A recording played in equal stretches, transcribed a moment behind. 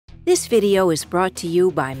This video is brought to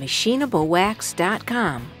you by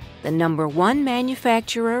MachinableWax.com, the #1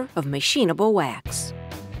 manufacturer of machinable wax.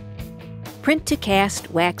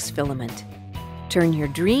 Print2Cast Wax Filament. Turn your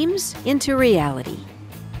dreams into reality.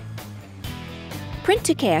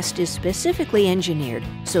 Print2Cast is specifically engineered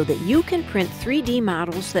so that you can print 3D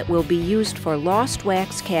models that will be used for lost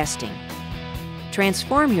wax casting.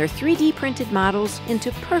 Transform your 3D printed models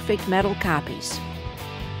into perfect metal copies.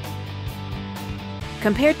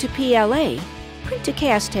 Compared to PLA,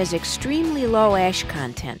 Print2Cast has extremely low ash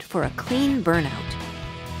content for a clean burnout.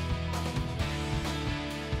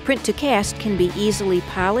 Print2Cast can be easily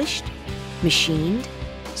polished, machined,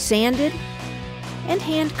 sanded, and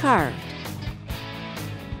hand-carved.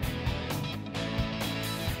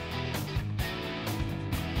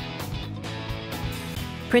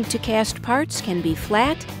 Print2Cast parts can be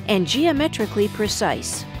flat and geometrically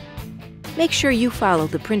precise. Make sure you follow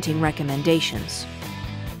the printing recommendations.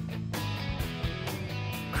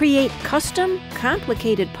 Create custom,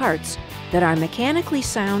 complicated parts that are mechanically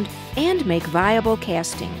sound and make viable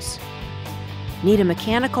castings. Need a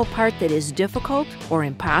mechanical part that is difficult or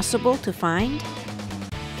impossible to find?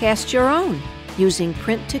 Cast your own using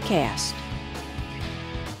Print2Cast.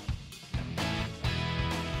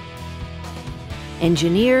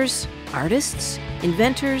 Engineers, artists,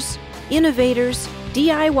 inventors, innovators,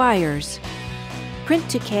 DIYers.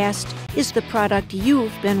 Print2Cast is the product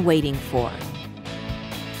you've been waiting for.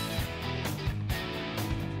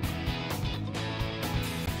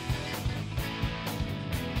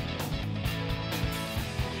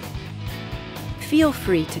 Feel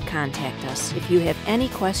free to contact us if you have any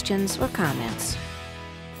questions or comments.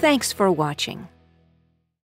 Thanks for watching.